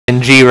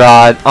and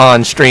G-Rod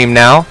on stream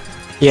now.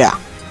 Yeah.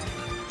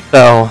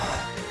 So,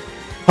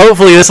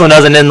 hopefully this one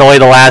doesn't end the way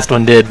the last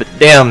one did, but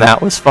damn,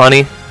 that was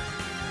funny.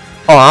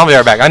 Hold on, I'll be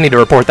right back. I need to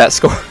report that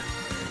score.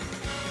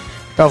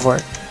 Go for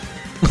it.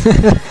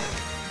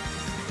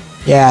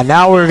 Yeah,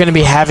 now we're gonna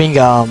be having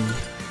I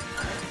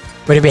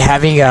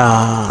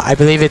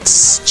believe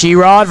it's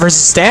G-Rod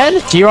versus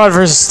Stan? G-Rod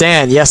versus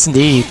Stan, yes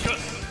indeed.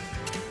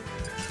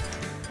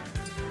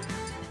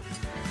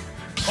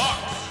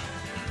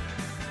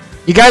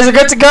 You guys are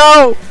good to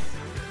go!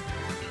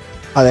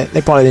 Oh,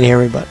 they probably didn't hear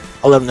me, but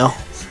I'll let them know.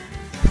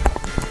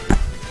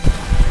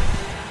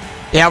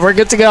 Yeah, we're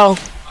good to go.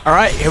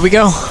 Alright, here we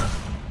go.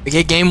 We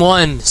get game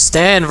 1,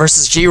 Stan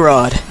versus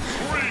G-Rod.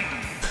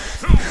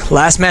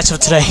 Last match of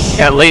today.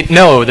 Yeah,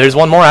 no, there's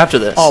one more after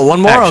this. Oh,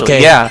 one more? Actually.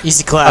 Okay. Yeah.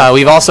 Easy clap.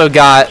 We've also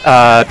got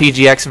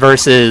PGX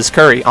versus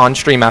Curry on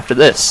stream after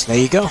this. There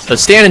you go. So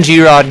Stan and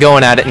G-Rod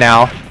going at it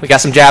now. We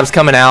got some jabs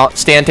coming out.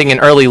 Stan taking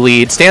an early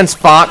lead. Stan's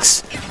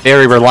Fox,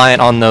 very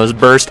reliant on those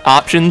burst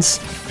options,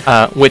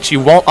 which you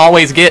won't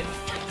always get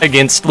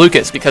against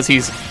Lucas because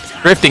he's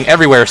drifting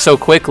everywhere so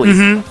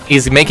quickly.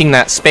 He's making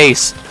that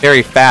space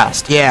very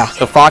fast. Yeah.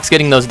 So Fox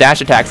getting those dash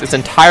attacks, it's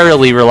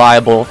entirely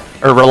entirely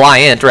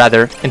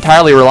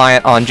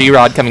reliant on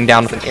G-Rod coming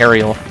down with an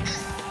aerial.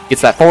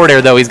 Gets that forward air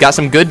though, he's got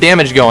some good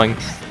damage going.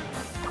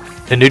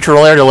 The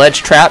neutral air to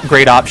ledge trap,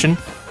 great option.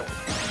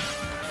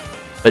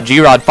 But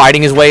G-Rod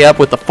fighting his way up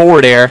with the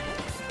forward air.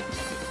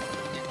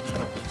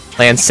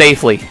 Lands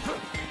safely.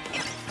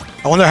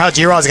 I wonder how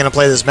G-Rod's gonna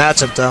play this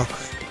matchup though.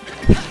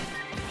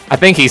 I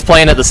think he's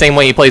playing it the same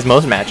way he plays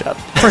most matchups.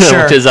 For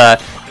sure. Which is,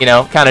 you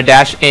know, kind of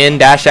dash in,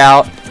 dash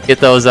out, get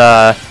those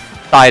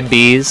side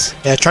Bs.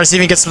 Yeah, try to see if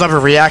you can get some type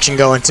of reaction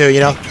going too, you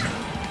know?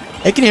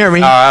 They can hear me.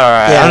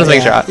 Alright. Yeah, I'm just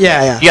making sure.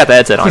 Yeah. You got the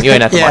headset on. You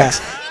ain't at the mics.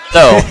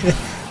 So,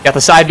 got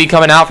the side B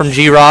coming out from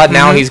G-Rod.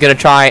 Now he's going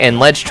to try and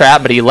ledge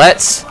trap, but he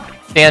lets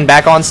Stan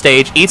back on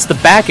stage, eats the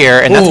back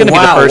air, and that's going to be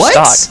the first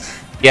stock.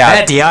 Yeah.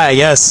 Bad DI, I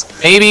guess.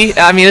 Maybe.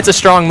 I mean, it's a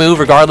strong move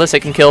regardless.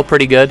 It can kill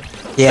pretty good.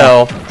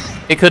 Yeah. So,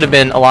 it could have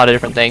been a lot of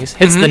different things.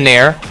 Hits the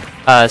Nair.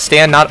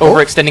 Stan not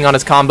overextending on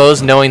his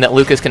combos, knowing that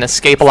Lucas can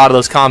escape a lot of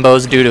those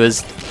combos due to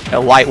his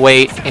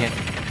lightweight and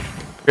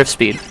drift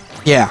speed.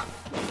 Yeah.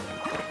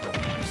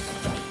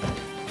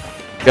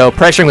 Go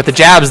pressuring with the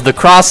jabs, the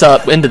cross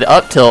up into the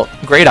up tilt.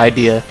 Great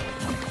idea.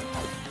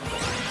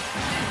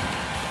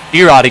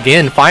 G-Rod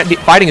again,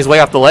 fighting his way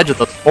off the ledge with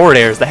the forward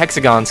airs. The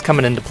hexagons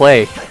coming into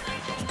play.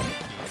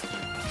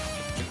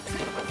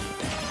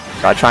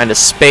 Rod trying to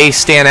space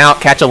Stan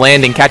out, catch a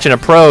landing, catch an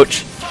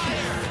approach.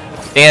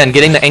 Stan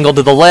getting the angle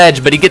to the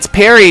ledge, but he gets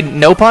parried.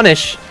 No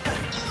punish.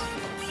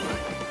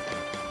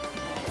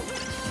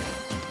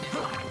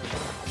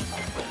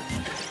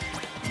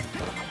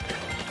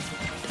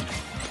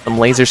 Some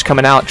lasers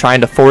coming out,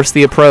 trying to force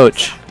the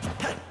approach.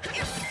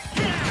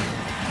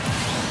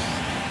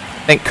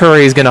 I think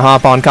Curry is going to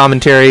hop on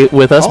commentary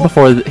with us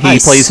before he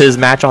plays his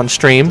match on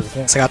stream.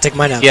 So I gotta take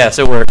mine out. Yes,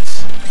 it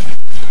works.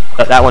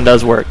 That one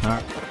does work.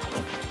 Alright.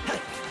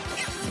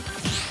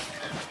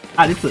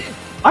 It's a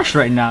rush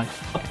right now.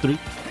 Up 3.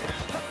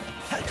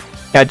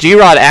 Yeah,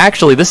 G-Rod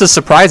actually, this is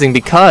surprising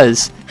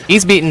because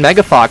he's beaten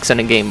Mega Fox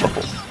in a game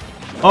before.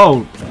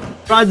 Oh,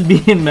 Rod's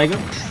being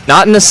Mega?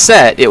 Not in a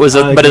set. It was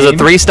but it was a game?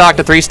 3-stock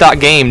to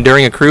 3-stock game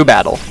during a crew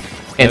battle.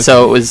 And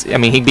so it was, I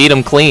mean, he beat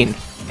him clean.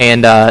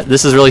 And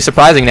this is really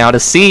surprising now to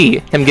see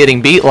him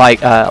getting beat like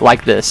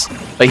this.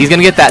 But he's going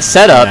to get that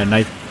setup. Yeah,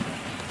 nice.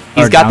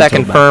 He's got that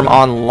confirm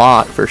on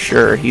lock for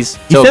sure. He's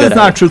He so said good it's at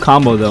not it. a true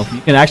combo though.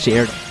 You can actually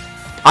air it.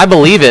 I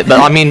believe it, but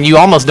I mean, you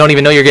almost don't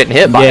even know you're getting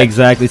hit by Yeah, it.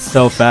 exactly. It's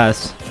so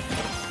fast.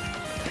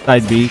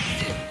 Side B.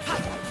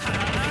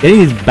 Getting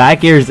his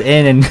back airs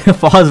in and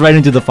falls right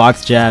into the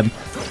Fox jab.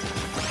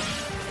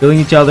 Killing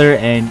each other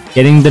and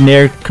getting the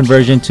Nair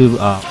conversion to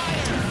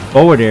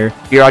forward air.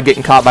 G-Rod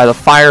getting caught by the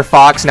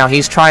Firefox. Now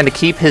he's trying to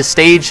keep his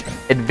stage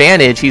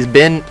advantage. He's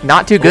been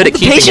not too good at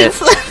keeping it.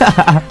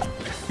 I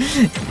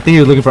think he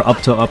was looking for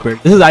up to upper.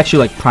 This is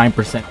actually like prime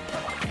percent.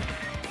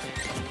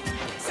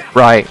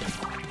 Right.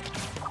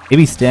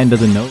 Maybe Stan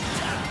doesn't know.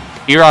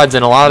 G-Rod's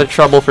in a lot of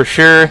trouble for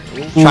sure.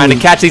 Trying to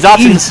catch these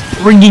options.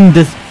 He's bringing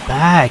this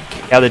back.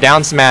 Yeah, the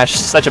down smash,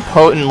 such a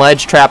potent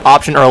ledge trap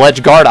option, or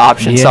ledge guard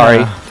option, Yeah.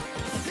 sorry.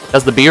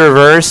 Does the B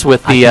reverse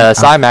with the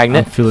side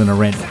magnet. I'm feeling a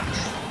random.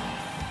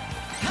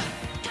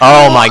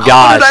 Oh my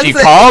gosh, you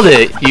called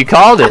it. You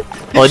called it.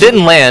 Well, it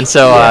didn't land,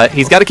 so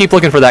he's got to keep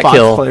looking for that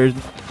kill.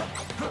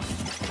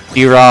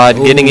 G-Rod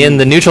getting in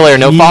the neutral air,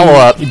 no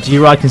follow-up.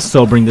 G-Rod can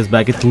still bring this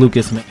back. It's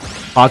Lucas, man.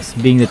 Fox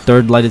being the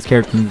third lightest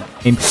character in the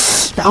game.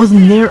 That was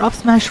Nair up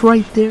smash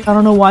right there. I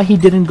don't know why he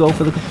didn't go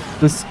for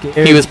the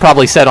scare. He was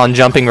probably set on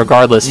jumping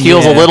regardless.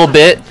 Heals a little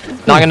bit.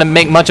 Not going to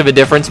make much of a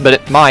difference, but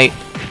it might.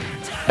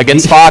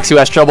 Against Fox, who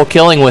has trouble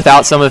killing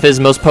without some of his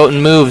most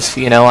potent moves.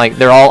 You know, like,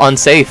 they're all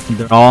unsafe.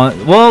 They're all...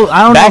 Well,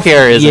 I don't know. Back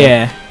air isn't.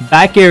 Yeah.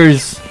 Back air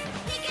is...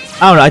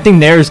 I don't know. I think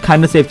Nair is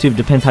kind of safe too.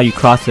 Depends how you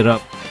cross it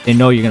up. They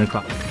know you're going to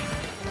cross it.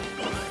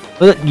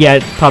 But yeah,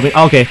 probably.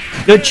 Okay.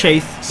 Good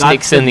chase.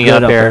 Sneaks in the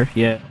up air.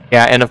 Yeah.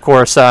 Yeah, and of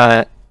course,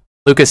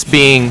 Lucas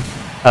being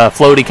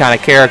floaty kind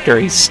of character.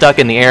 He's stuck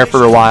in the air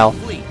for a while.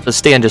 So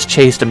Stan just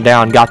chased him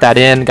down, got that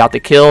in, got the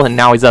kill, and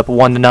now he's up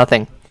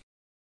 1-0.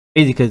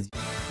 Crazy because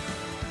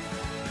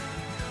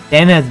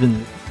Stan has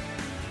been.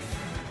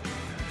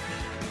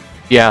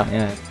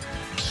 Yeah.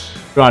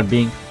 Rod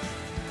being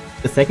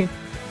the second.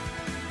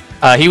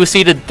 He was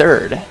seeded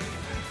 3rd.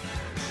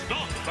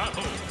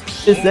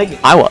 The second.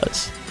 I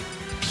was.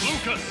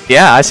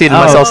 Yeah, I seeded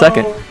myself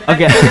 2nd.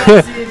 Okay.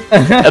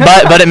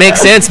 but it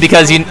makes sense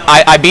because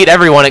I beat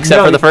everyone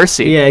except for the first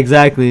seed. Yeah,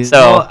 exactly. So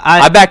well,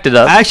 I backed it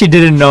up. I actually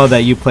didn't know that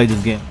you played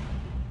this game.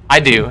 I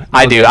do.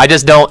 I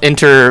just don't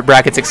enter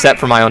brackets except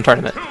for my own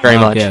tournament very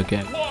much.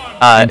 Okay.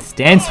 And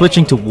Stan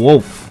switching to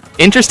Wolf.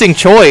 Interesting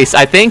choice.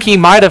 I think he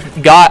might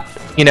have got,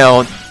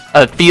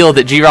 a feel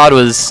that G-Rod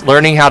was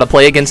learning how to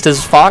play against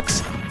his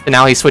Fox, and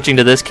now he's switching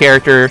to this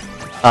character.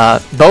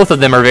 Both of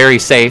them are very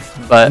safe,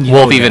 but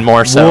Wolf even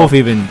more so.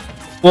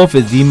 Wolf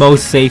is the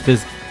most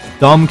safest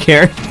dumb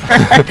character.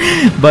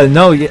 But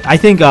no, I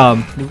think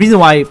the reason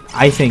why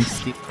I think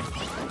Steve,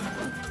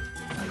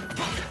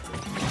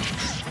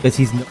 because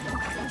he's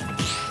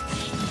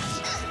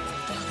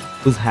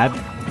who's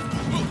having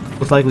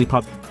most likely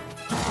probably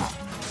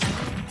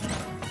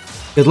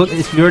because look,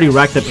 if you already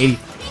racked up 80,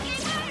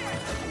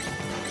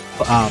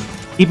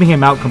 keeping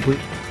him out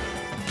completely,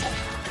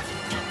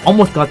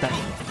 almost got that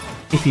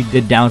if he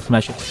did down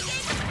smash it.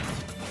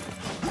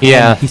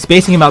 Yeah, he's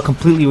spacing him out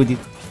completely with these.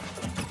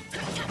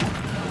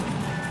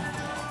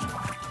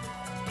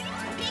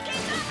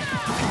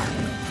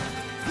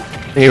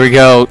 Here we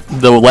go,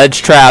 the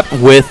ledge trap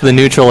with the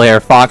neutral air.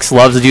 Fox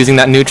loves using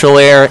that neutral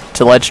air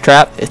to ledge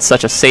trap. It's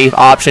such a safe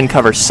option,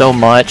 covers so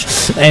much.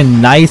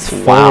 And nice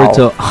forward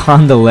tilt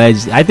on the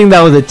ledge. I think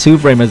that was a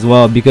 2-frame as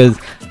well, because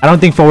I don't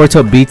think forward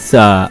tilt beats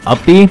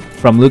up B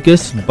from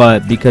Lucas,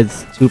 but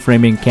because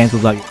 2-framing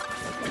cancels out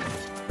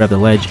grab the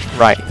ledge.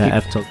 Right.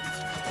 F tilt.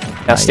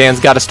 Now Stan's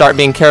got to start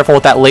being careful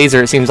with that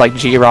laser. It seems like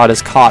G-Rod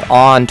has caught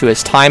on to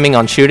his timing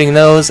on shooting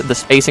those, the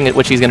spacing at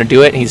which he's going to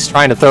do it. He's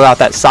trying to throw out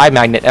that side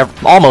magnet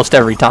almost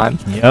every time.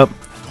 Yep.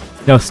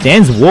 No,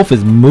 Stan's Wolf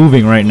is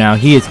moving right now.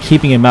 He is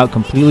keeping him out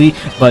completely,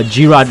 but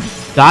G-Rod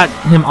got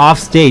him off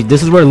stage.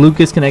 This is where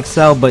Lucas can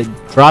excel, but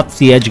drops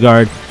the edge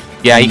guard.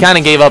 Yeah, he kind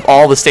of gave up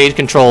all the stage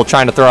control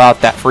trying to throw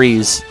out that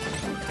freeze.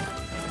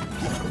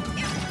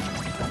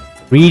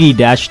 Greedy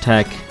dash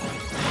attack.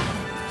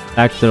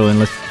 Back throw and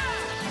let's.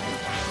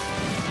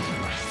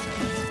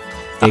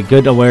 A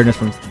good awareness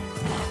from.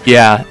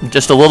 Yeah,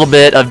 just a little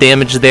bit of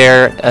damage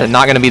there.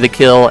 Not going to be the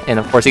kill, and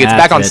of course he gets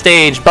back on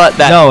stage. But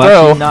that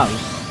throw.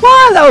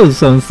 Well, that was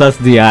some sus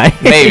DI.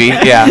 Maybe,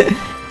 yeah.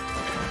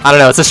 I don't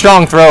know. It's a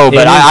strong throw,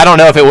 but I don't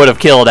know if it would have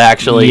killed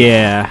actually.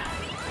 Yeah,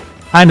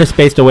 kind of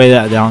spaced away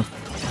that down.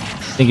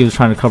 I think he was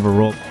trying to cover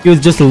roll. He was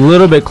just a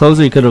little bit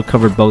closer. He could have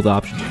covered both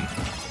options.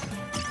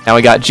 Now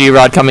we got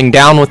G-Rod coming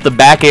down with the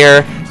back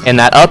air and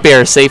that up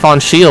air safe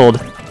on shield.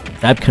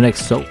 That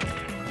connects so.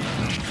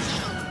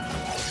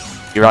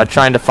 G-Rod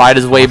trying to fight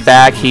his way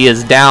back. He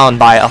is down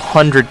by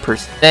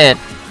 100%.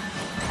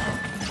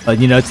 But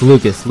it's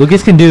Lucas.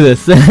 Lucas can do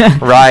this.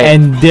 Right.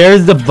 And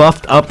there's the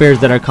buffed up airs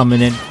that are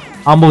coming in.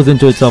 Combos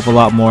into itself a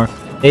lot more.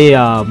 They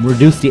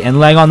reduce the end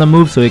lag on the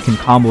move so it can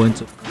combo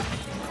into.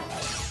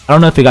 I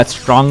don't know if it got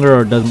stronger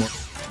or does more.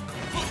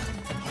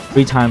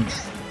 3 times.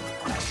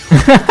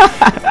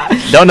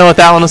 Don't know what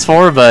that one was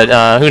for,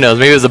 but who knows?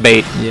 Maybe it was a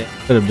bait. Yeah,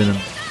 could have been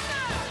a.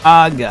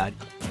 Ah, God.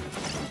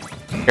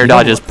 Air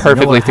dodges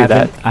perfectly through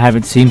that. I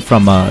haven't seen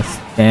from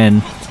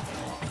Stan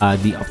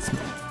the up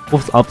smash.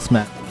 Wolf's up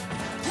smash.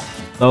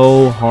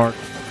 So hard.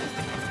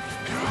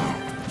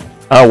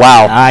 Oh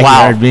wow! He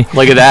wow! heard me.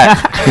 Look at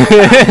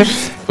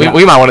that.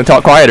 we might want to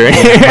talk quieter.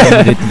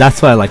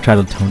 That's why I try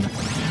to tone it.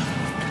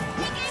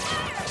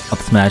 Up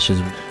smash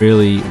is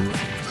really.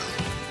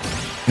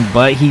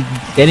 But he's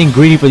getting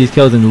greedy for these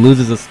kills and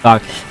loses a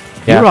stock.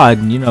 G-Rod,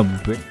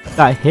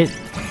 got hit,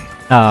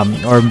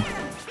 or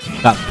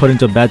got put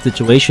into a bad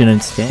situation,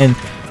 and Stan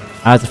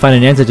has to find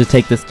an answer to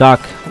take the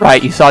stock.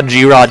 Right, you saw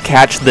G-Rod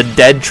catch the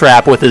dead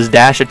trap with his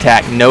dash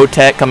attack. No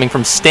tech coming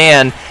from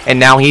Stan, and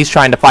now he's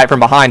trying to fight from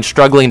behind,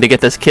 struggling to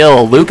get this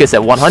kill. Lucas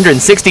at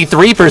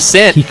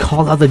 163%. He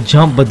called out the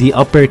jump, but the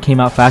up air came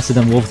out faster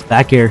than Wolf's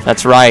back air.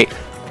 That's right.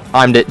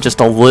 Timed it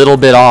just a little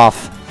bit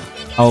off.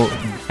 Oh,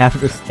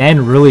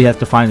 Stan really has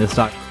to find the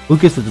stock.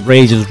 Lucas's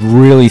rage is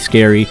really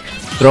scary.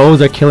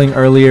 Throws are killing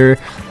earlier.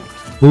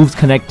 Moves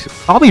connect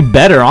probably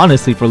better,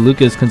 honestly, for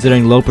Lucas,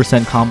 considering low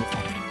percent combo.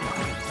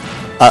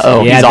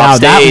 Uh-oh, yeah, he's off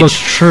stage. That looks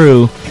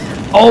true.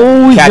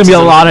 Oh, he's gonna be a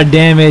lot of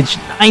damage.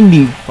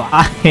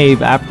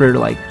 95 after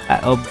like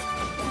that.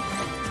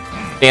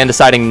 Stan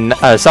deciding,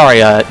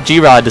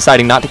 G-Rod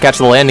deciding not to catch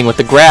the landing with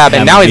the grab,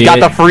 and now he's got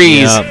the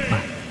freeze.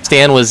 Yep.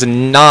 Stan was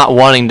not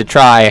wanting to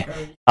try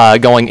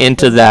going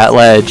into that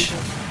ledge.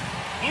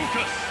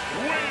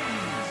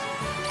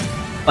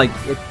 Like.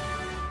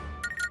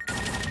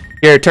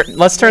 Here,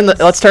 let's turn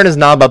his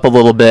knob up a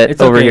little bit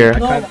over here.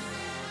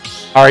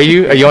 Are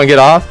you gonna get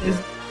off?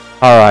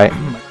 All right.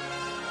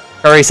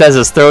 Curry says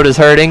his throat is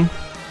hurting.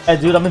 Yeah,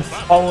 dude, I've been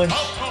swallowing.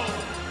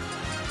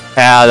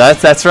 Yeah,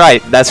 that's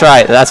right. That's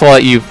right. That's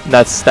what you.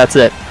 That's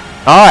it.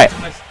 All right.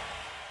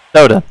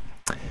 Soda.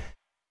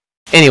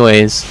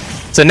 Anyways,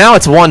 so now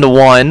it's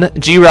 1-1.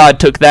 G-Rod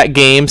took that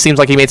game. Seems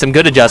like he made some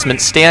good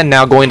adjustments. Stan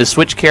now going to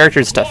switch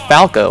characters to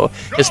Falco.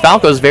 His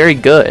Falco's very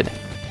good,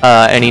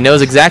 and he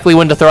knows exactly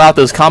when to throw out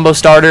those combo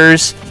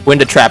starters, when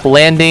to trap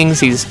landings.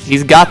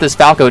 He's got this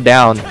Falco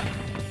down.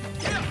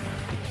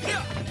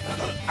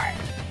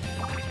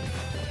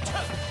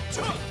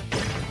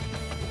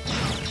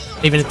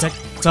 Even attack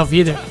itself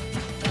either.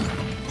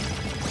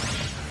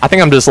 I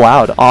think I'm just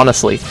loud,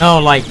 honestly. No,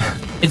 like,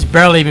 it's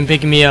barely even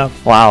picking me up.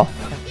 Wow.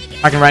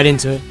 I can right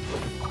into it.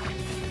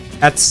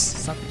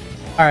 That's...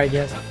 Alright,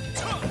 yes.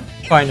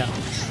 Fine now.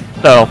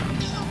 So,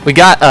 we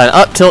got an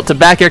up tilt to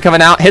back air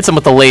coming out, hits him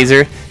with the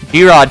laser.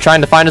 G-Rod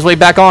trying to find his way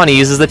back on. He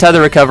uses the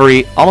tether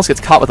recovery, almost gets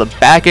caught with a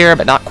back air,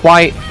 but not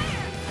quite.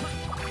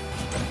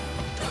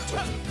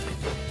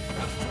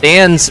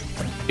 Stan's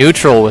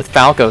neutral with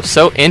Falco,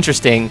 so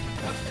interesting.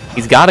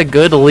 He's got a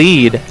good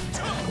lead.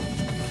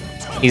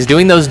 He's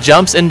doing those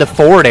jumps into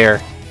forward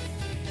air.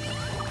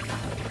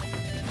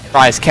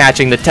 Tries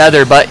catching the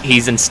tether, but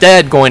he's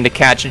instead going to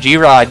catch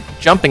G-Rod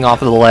jumping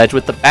off of the ledge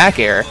with the back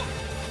air.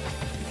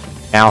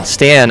 Now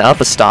Stan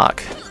up a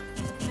stock.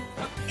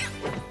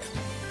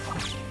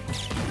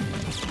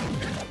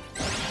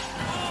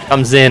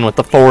 Comes in with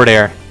the forward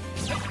air.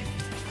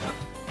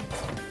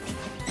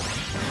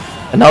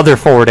 Another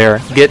forward air.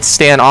 Gets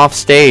Stan off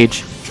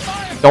stage.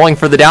 Going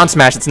for the down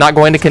smash. It's not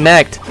going to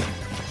connect.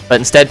 But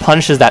instead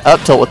punishes that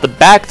up tilt with the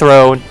back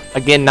throw.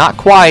 Again, not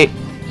quite.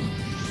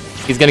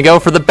 He's going to go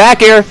for the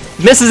back air.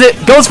 Misses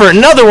it. Goes for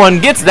another one.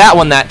 Gets that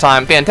one that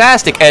time.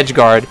 Fantastic edge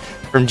guard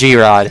from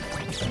G-Rod.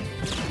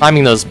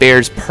 Timing those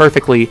bears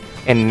perfectly.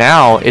 And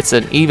now it's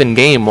an even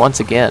game once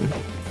again.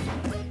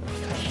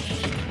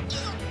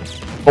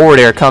 Forward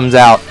air comes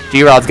out.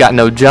 G-Rod's got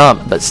no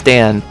jump, but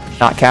Stan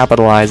not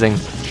capitalizing.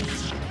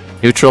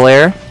 Neutral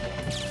air.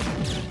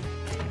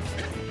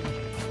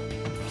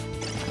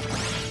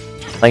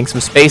 Playing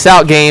some space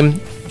out game.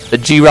 The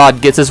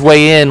G-Rod gets his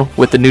way in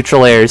with the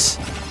neutral airs.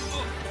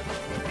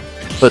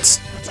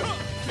 Puts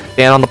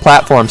Stan on the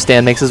platform.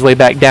 Stan makes his way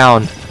back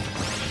down.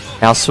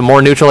 Now some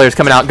more neutral airs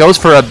coming out. Goes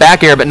for a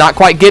back air, but not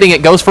quite getting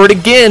it. Goes for it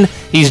again.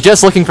 He's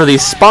just looking for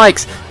these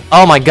spikes.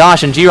 Oh my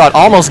gosh, and G-Rod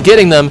almost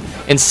getting them.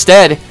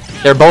 Instead,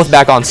 they're both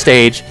back on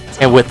stage.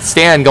 And with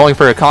Stan going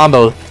for a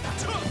combo.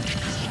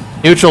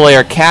 Neutral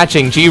air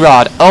catching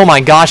G-Rod. Oh my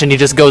gosh, and he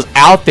just goes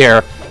out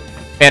there.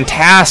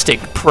 Fantastic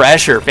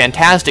pressure.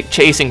 Fantastic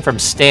chasing from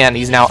Stan.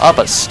 He's now up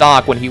a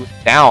stock when he was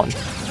down.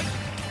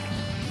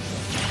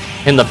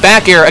 In the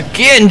back air,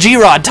 again,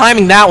 G-Rod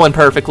timing that one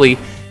perfectly.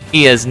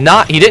 He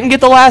didn't get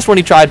the last one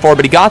he tried for,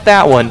 but he got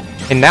that one.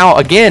 And now,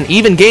 again,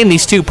 even game,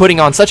 these two putting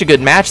on such a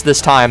good match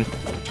this time.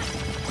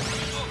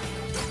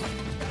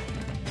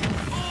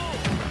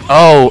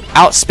 Oh,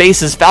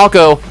 outspaces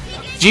Falco.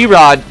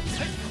 G-Rod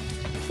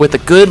with a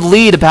good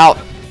lead, about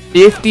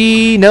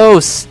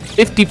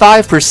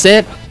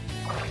 55%.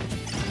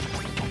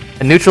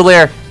 A neutral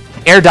air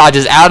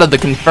dodges out of the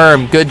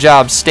confirm. Good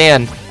job,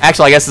 Stan.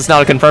 Actually, I guess it's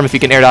not a confirm if you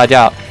can air dodge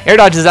out. Air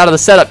dodges out of the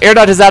setup. Air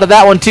dodges out of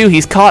that one too.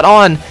 He's caught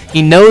on.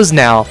 He knows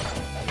now.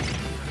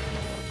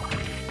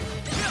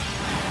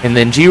 And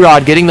then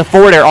G-Rod getting the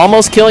forward air,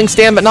 almost killing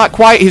Stan, but not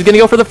quite. He's going to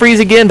go for the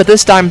freeze again, but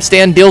this time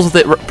Stan deals with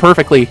it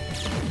perfectly.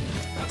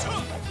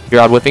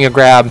 G-Rod whipping a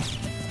grab.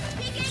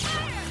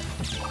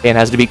 Stan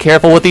has to be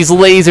careful with these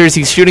lasers.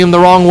 He's shooting them the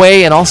wrong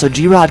way, and also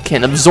G-Rod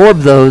can absorb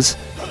those.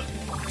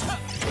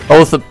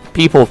 Both the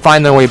people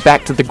find their way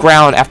back to the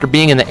ground after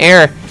being in the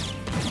air.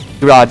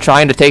 G-Rod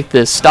trying to take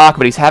this stock,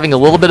 but he's having a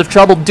little bit of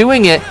trouble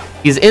doing it.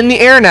 He's in the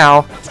air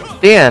now.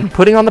 Stan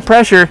putting on the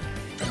pressure.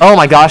 Oh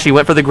my gosh, he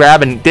went for the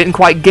grab and didn't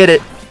quite get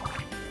it.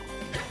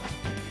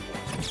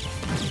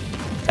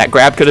 That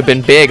grab could have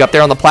been big up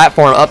there on the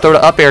platform. Up throw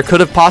to up air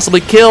could have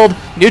possibly killed.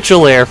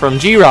 Neutral air from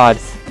G-Rod.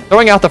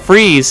 Throwing out the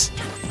freeze.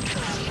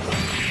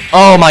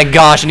 Oh my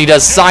gosh, and he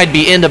does side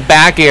B into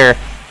back air.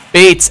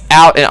 Baits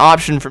out an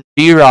option from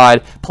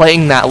G-Rod,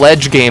 playing that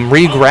ledge game,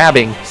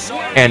 re-grabbing.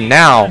 And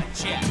now,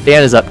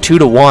 Stan is up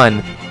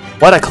 2-1.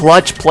 What a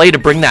clutch play to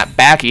bring that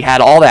back. He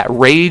had all that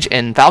rage,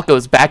 and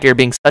Falco's back air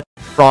being such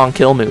a strong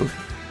kill move.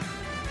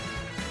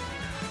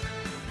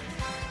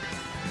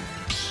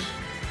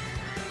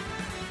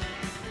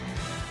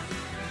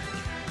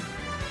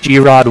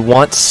 G-Rod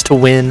wants to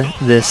win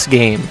this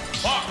game.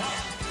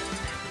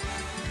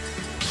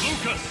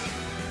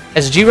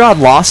 Has G-Rod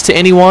lost to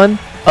anyone?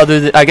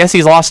 I guess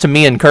he's lost to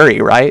me and Curry,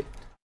 right?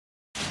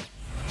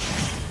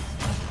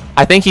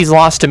 I think he's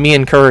lost to me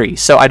and Curry,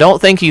 so I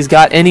don't think he's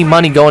got any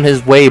money going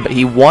his way, but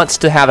he wants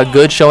to have a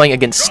good showing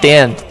against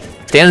Stan.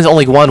 Stan has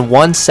only won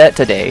one set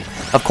today.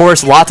 Of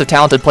course, lots of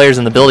talented players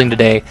in the building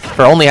today.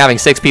 For only having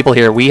 6 people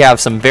here, we have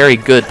some very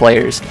good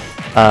players.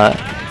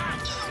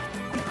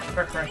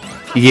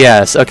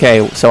 Yes,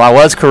 okay, so I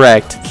was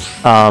correct.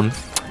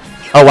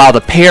 Oh wow,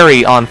 the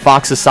parry on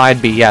Fox's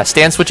side B. Yeah,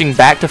 Stan switching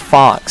back to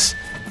Fox.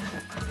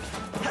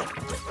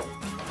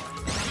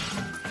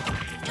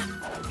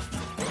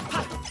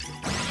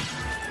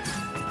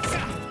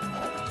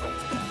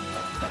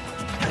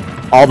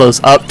 All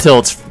those up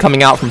tilts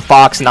coming out from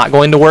Fox not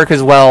going to work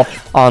as well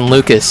on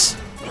Lucas.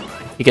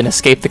 He can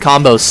escape the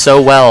combos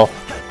so well.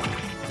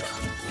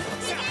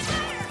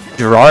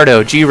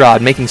 Gerardo,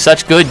 G-Rod making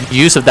such good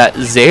use of that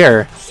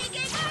Zair.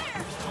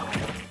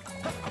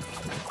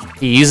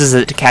 He uses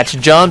it to catch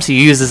jumps,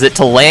 he uses it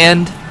to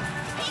land.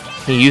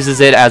 He uses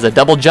it as a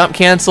double jump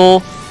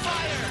cancel.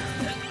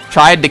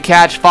 Tried to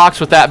catch Fox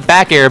with that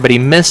back air, but he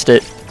missed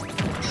it.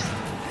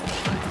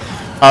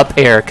 Up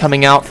air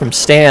coming out from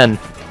Stan.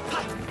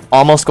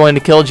 Almost going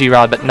to kill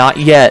G-Rod, but not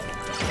yet.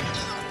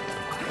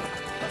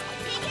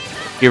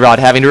 G-Rod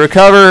having to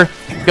recover.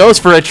 Goes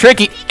for a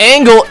tricky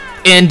angle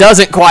and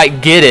doesn't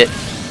quite get it.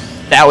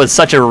 That was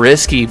such a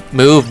risky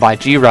move by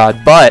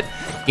G-Rod, but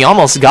he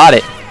almost got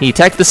it. He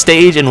teched the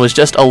stage and was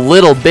just a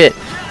little bit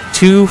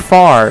too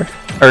far,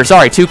 or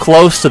sorry, too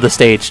close to the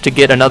stage to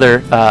get another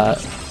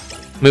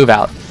move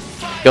out.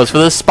 Goes for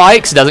the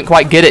spikes, doesn't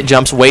quite get it,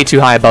 jumps way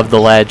too high above the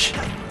ledge.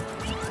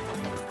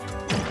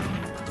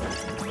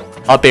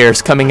 Up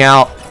airs coming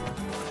out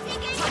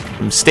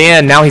from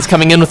Stan. Now he's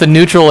coming in with a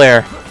neutral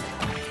air.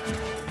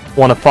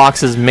 One of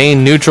Fox's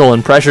main neutral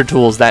and pressure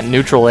tools, that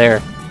neutral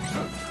air.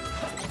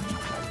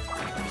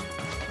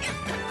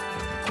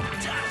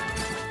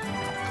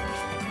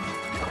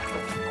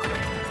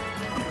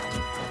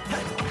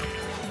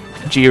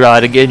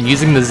 G-Rod again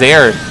using the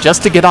Zair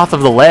just to get off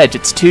of the ledge.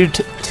 It's two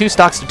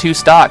stocks to two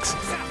stocks.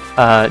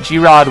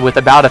 G-Rod with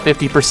about a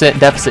 50%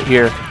 deficit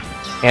here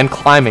and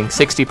climbing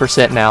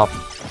 60% now.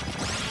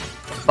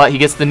 But he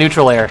gets the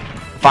neutral air.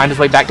 Find his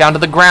way back down to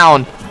the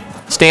ground.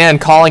 Stan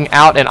calling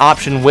out an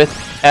option with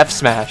F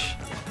smash.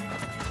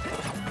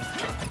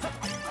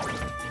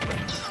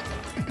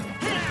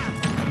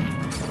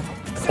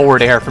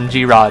 Forward air from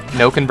G-Rod.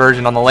 No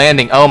conversion on the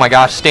landing. Oh my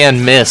gosh,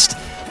 Stan missed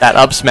that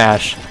up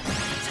smash.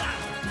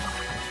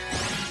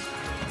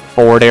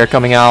 Forward air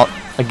coming out.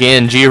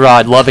 Again,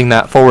 G-Rod loving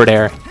that forward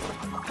air.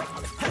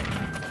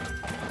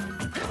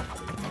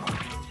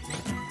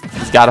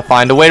 He's got to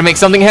find a way to make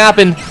something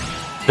happen.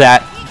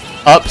 That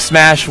up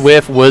smash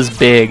whiff was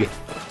big.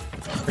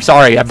 Or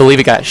sorry, I believe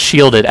it got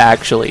shielded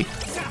actually.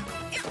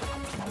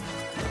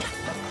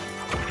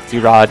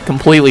 G-Rod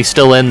completely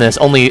still in this.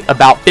 Only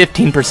about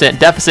 15%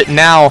 deficit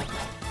now.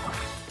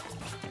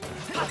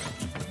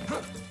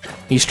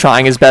 He's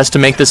trying his best to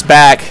make this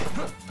back.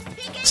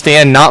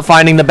 Stan not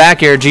finding the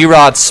back air.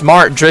 G-Rod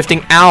smart,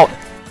 drifting out.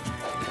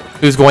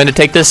 Who's going to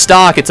take this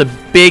stock? It's a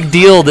big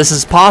deal. This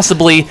is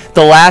possibly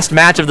the last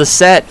match of the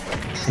set.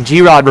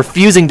 G-Rod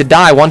refusing to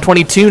die.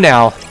 122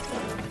 now.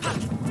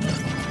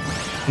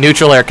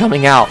 Neutral air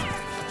coming out.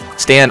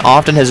 Stan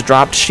often has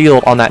dropped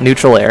shield on that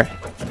neutral air.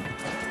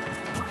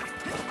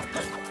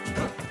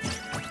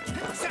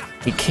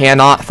 He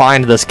cannot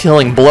find this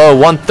killing blow.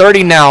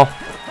 130 now.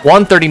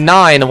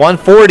 139,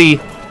 140.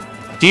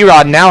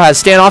 G-Rod now has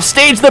Stan off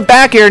stage. The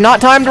back air,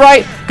 not timed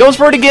right. Goes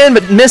for it again,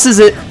 but misses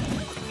it.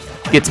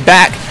 Gets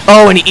back.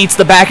 Oh, and he eats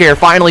the back air.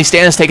 Finally,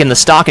 Stan has taken the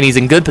stock, and he's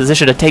in good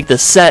position to take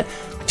this set.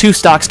 2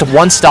 stocks to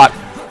 1 stock.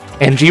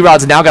 And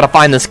G-Rod's now got to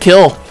find this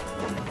kill.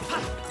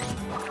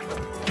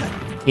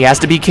 He has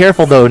to be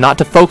careful, though, not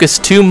to focus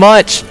too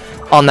much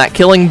on that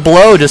killing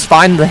blow. Just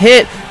find the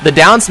hit, the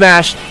down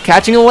smash,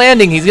 catching a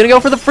landing. He's going to go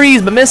for the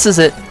freeze, but misses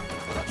it.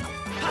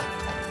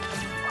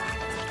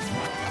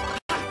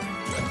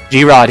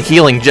 G-Rod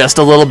healing just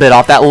a little bit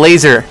off that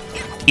laser.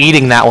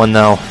 Eating that one,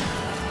 though.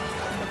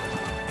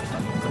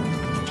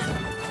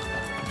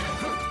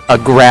 A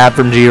grab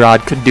from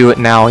G-Rod could do it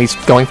now. He's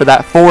going for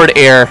that forward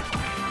air.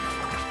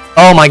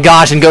 Oh my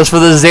gosh, and goes for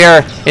the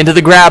Zair into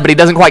the grab, but he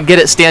doesn't quite get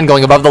it. Stan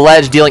going above the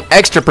ledge, dealing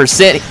extra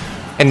percent.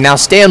 And now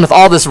Stan with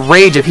all this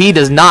rage, if he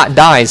does not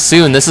die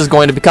soon, this is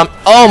going to become,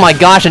 oh my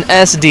gosh, an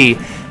SD.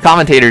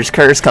 Commentator's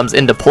curse comes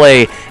into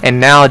play, and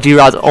now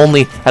G-Rod's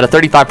only at a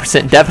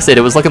 35% deficit.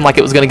 It was looking like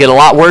it was going to get a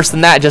lot worse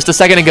than that just a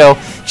second ago.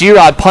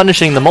 G-Rod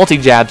punishing the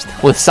multi-jabs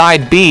with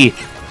side B.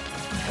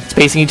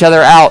 Spacing each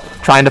other out,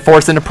 trying to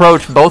force an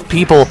approach. Both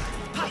people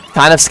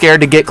kind of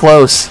scared to get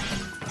close.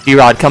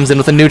 G-Rod comes in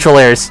with the neutral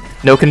airs.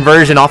 No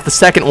conversion off the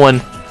second one.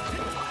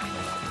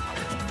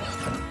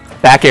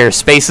 Back air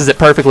spaces it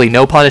perfectly.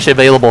 No punish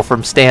available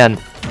from Stan.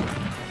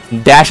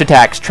 Dash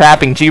attacks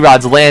trapping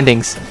G-Rod's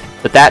landings.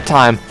 But that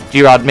time,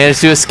 G-Rod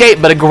managed to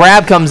escape, but a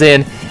grab comes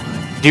in.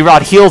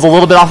 G-Rod heals a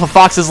little bit off of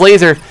Fox's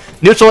laser.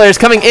 Neutral air is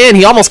coming in.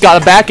 He almost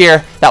got a back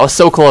air. That was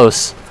so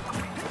close.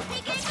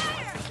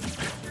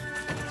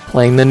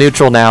 Playing the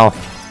neutral now.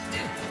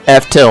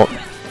 F tilt.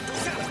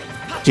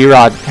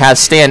 G-Rod has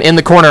Stan in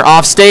the corner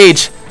off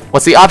stage.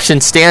 What's the option?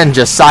 Stan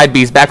just side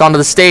B's back onto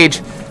the stage.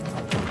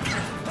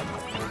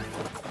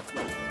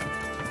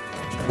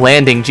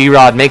 Landing.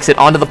 G-Rod makes it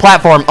onto the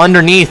platform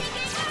underneath.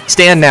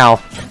 Stan now.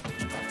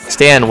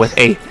 Stan with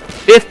a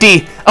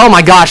 50. Oh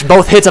my gosh,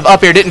 both hits of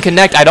up air didn't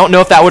connect. I don't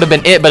know if that would have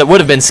been it, but it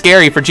would have been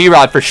scary for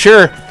G-Rod for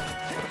sure.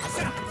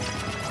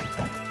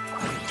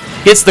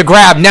 Gets the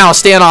grab. Now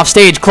Stan off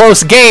stage.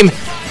 Close game.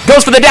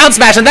 Goes for the down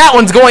smash, and that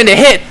one's going to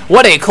hit.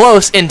 What a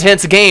close,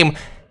 intense game.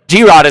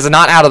 G-Rod is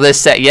not out of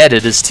this set yet.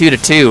 It is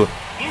 2-2.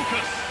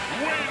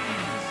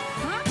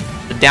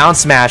 The down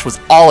smash was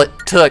all it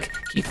took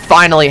He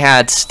finally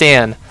had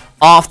Stan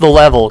off the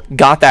level,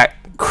 got that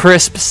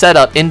crisp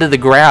setup into the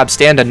grab.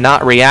 Stan did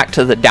not react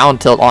to the down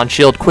tilt on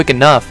shield quick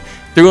enough,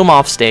 threw him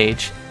off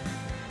stage,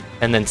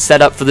 and then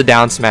set up for the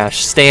down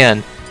smash.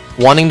 Stan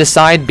wanting to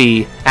side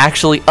B,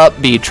 actually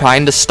up B,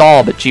 trying to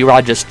stall, but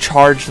G-Rod just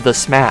charged the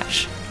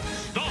smash.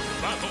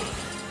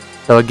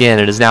 So again,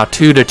 it is now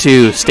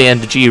 2-2, Stan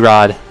to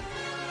G-Rod.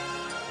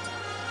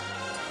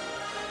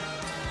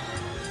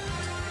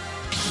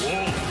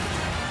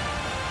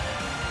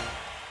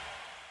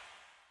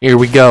 Here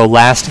we go,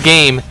 last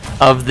game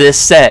of this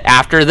set.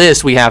 After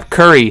this, we have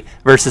Curry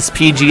versus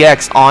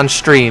PGX on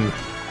stream.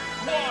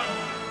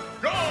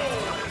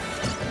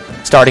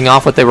 Starting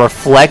off with a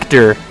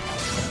Reflector.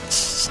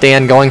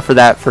 Stan going for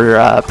that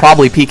for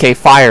probably PK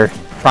Fire,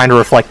 trying to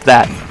reflect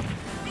that.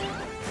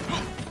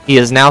 He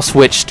has now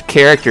switched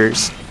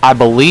characters, I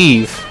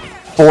believe,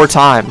 4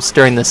 times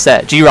during the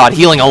set. G-Rod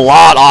healing a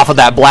lot off of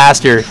that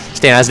blaster.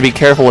 Stan has to be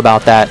careful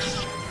about that.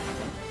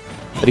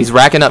 But he's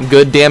racking up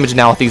good damage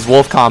now with these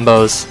wolf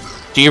combos.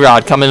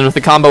 G-Rod coming in with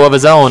a combo of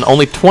his own,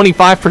 only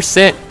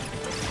 25%.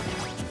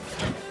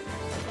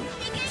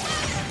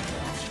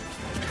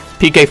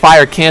 PK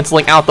Fire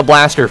canceling out the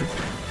blaster.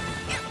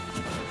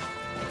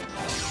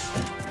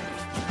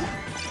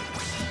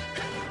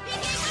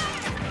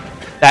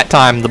 That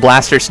time, the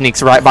blaster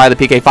sneaks right by the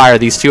PK Fire.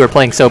 These two are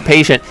playing so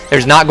patient.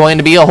 There's not going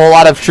to be a whole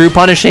lot of true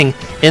punishing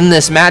in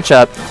this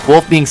matchup.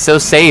 Wolf being so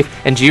safe,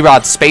 and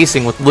G-Rod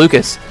spacing with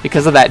Lucas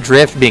because of that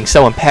drift being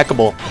so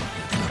impeccable.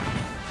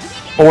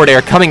 Forward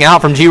air coming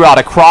out from G-Rod,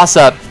 a cross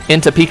up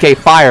into PK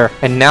Fire,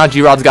 and now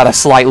G-Rod's got a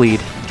slight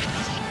lead.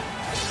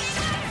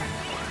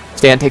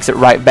 Stan takes it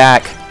right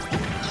back.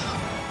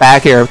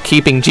 Back air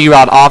keeping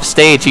G-Rod off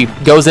stage. He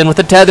goes in with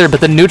the tether,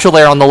 but the neutral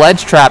air on the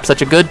ledge trap,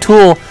 such a good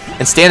tool.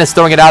 And Stan is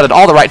throwing it out at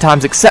all the right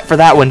times, except for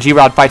that when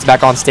G-Rod fights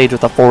back on stage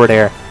with a forward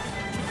air.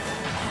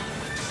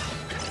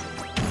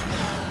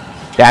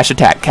 Dash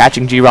attack,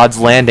 catching G-Rod's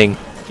landing.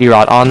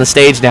 G-Rod on the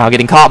stage now,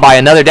 getting caught by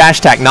another dash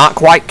attack, not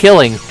quite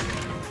killing.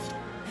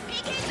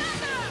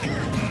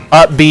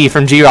 Up B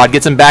from G-Rod,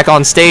 gets him back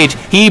on stage.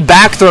 He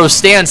back throws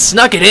Stan,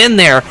 snuck it in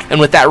there, and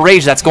with that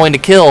rage, that's going to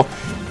kill.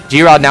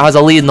 G-Rod now has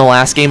a lead in the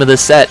last game of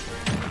this set.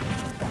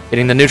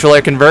 Getting the neutral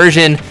air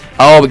conversion.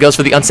 Oh, it goes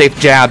for the unsafe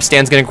jab.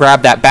 Stan's going to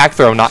grab that back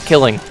throw, not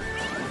killing.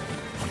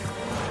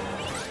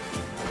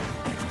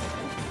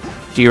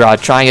 G-Rod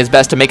trying his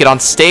best to make it on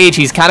stage.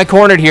 He's kind of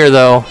cornered here,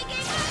 though.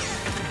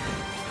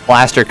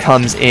 Blaster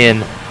comes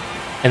in.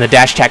 And the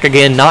dash attack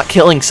again, not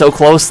killing, so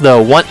close,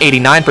 though.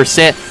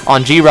 189%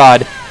 on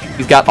G-Rod.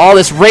 He's got all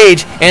this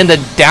rage, and the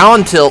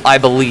down tilt, I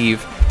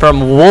believe,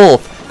 from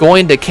Wolf.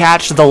 Going to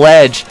catch the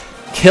ledge,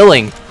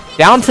 killing.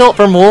 Down tilt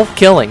from Wolf,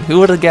 killing. Who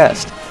would have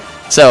guessed?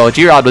 So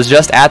G-Rod was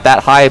just at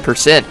that high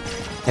percent,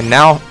 and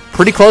now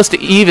pretty close to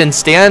even.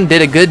 Stan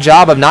did a good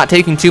job of not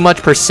taking too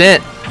much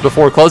percent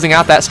before closing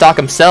out that stock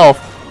himself.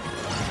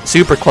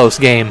 Super close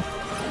game.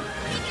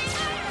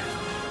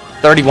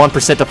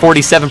 31% to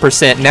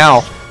 47%. Now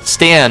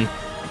Stan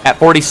at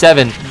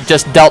 47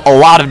 just dealt a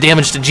lot of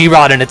damage to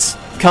G-Rod, and it's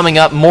coming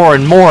up more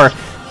and more.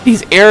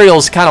 These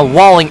aerials kind of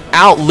walling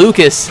out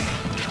Lucas.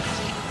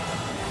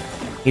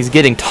 He's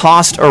getting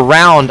tossed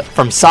around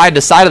from side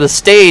to side of the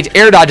stage.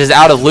 Air dodges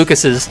out of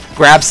Lucas's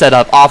grab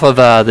setup off of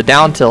the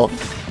down tilt.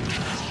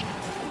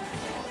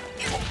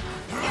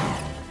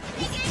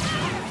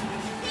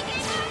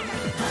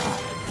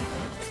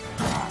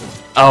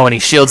 Oh, and he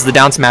shields the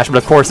down smash, but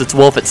of course it's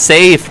Wolf. It's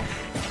safe.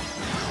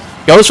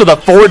 Goes for the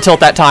forward tilt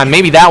that time.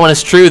 Maybe that one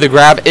is true. The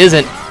grab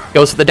isn't.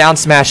 Goes for the down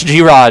smash.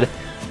 G-Rod.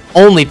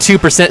 Only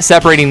 2%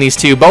 separating these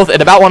two. Both at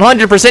about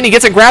 100%. He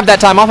gets a grab that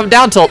time off of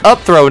down tilt. Up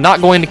throw.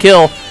 Not going to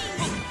kill.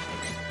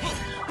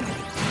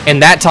 And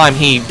that time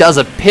he does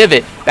a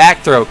pivot,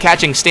 back throw,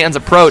 catching Stan's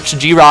approach.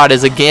 G-Rod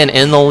is again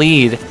in the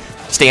lead.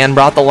 Stan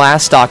brought the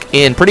last stock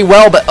in pretty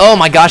well, but oh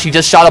my gosh, he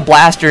just shot a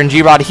blaster and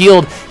G-Rod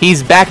healed.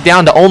 He's back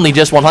down to only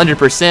just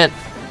 100%.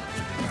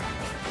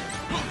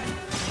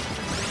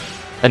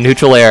 A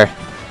neutral air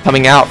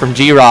coming out from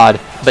G-Rod,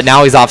 but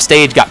now he's off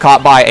stage, got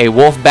caught by a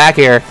Wolf back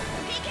air.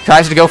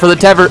 Tries to go for the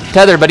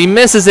tether, but he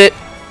misses it.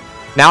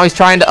 Now he's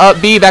trying to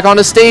up B back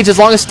onto stage. As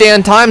long as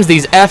Stan times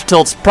these F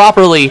tilts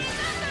properly,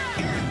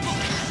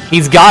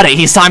 he's got it.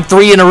 He's timed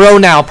 3 in a row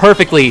now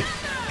perfectly.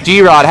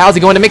 G-Rod, how's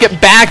he going to make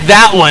it back?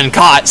 That one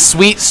caught,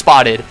 sweet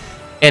spotted.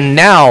 And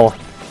now,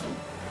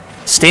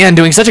 Stan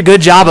doing such a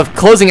good job of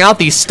closing out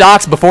these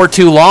stocks before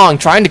too long,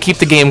 trying to keep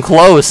the game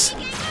close.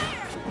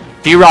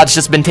 G-Rod's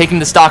just been taking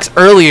the stocks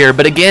earlier,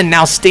 but again,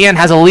 now Stan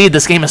has a lead.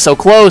 This game is so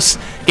close.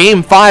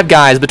 Game 5,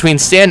 guys, between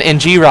Stan and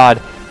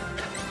G-Rod.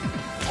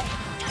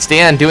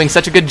 Stan doing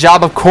such a good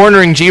job of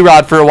cornering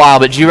G-Rod for a while,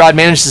 but G-Rod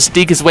managed to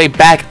sneak his way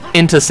back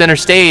into center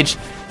stage.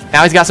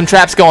 Now he's got some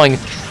traps going.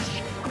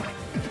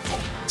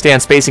 Stan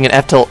spacing an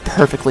F-tilt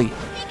perfectly.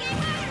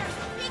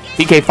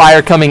 PK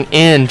Fire coming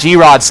in.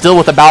 G-Rod still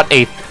with about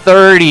a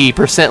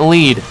 30%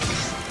 lead.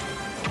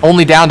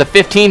 Only down to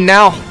 15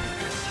 now.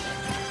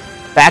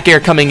 Back air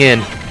coming in.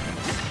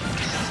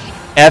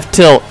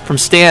 F-tilt from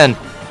Stan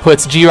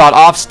puts G-Rod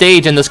off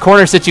stage in this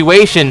corner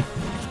situation.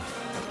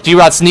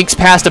 G-Rod sneaks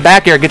past a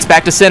back air, gets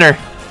back to center.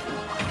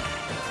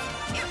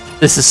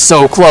 This is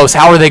so close.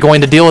 How are they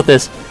going to deal with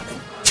this?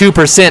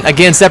 2%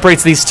 again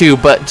separates these two,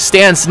 but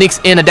Stan sneaks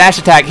in a dash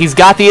attack. He's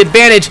got the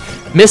advantage.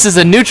 Misses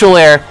a neutral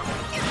air.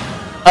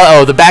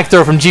 Uh-oh, the back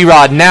throw from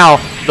G-Rod. Now,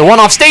 the one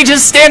off stage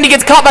is Stan. He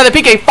gets caught by the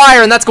PK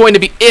Fire, and that's going to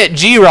be it.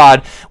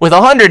 G-Rod with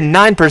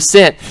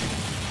 109%.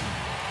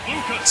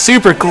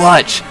 Super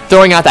clutch.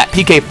 Throwing out that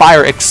PK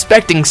Fire,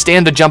 expecting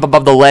Stan to jump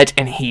above the ledge,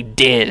 and he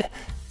did.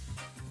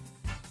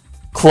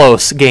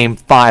 Close game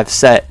 5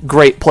 set.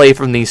 Great play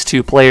from these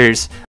two players.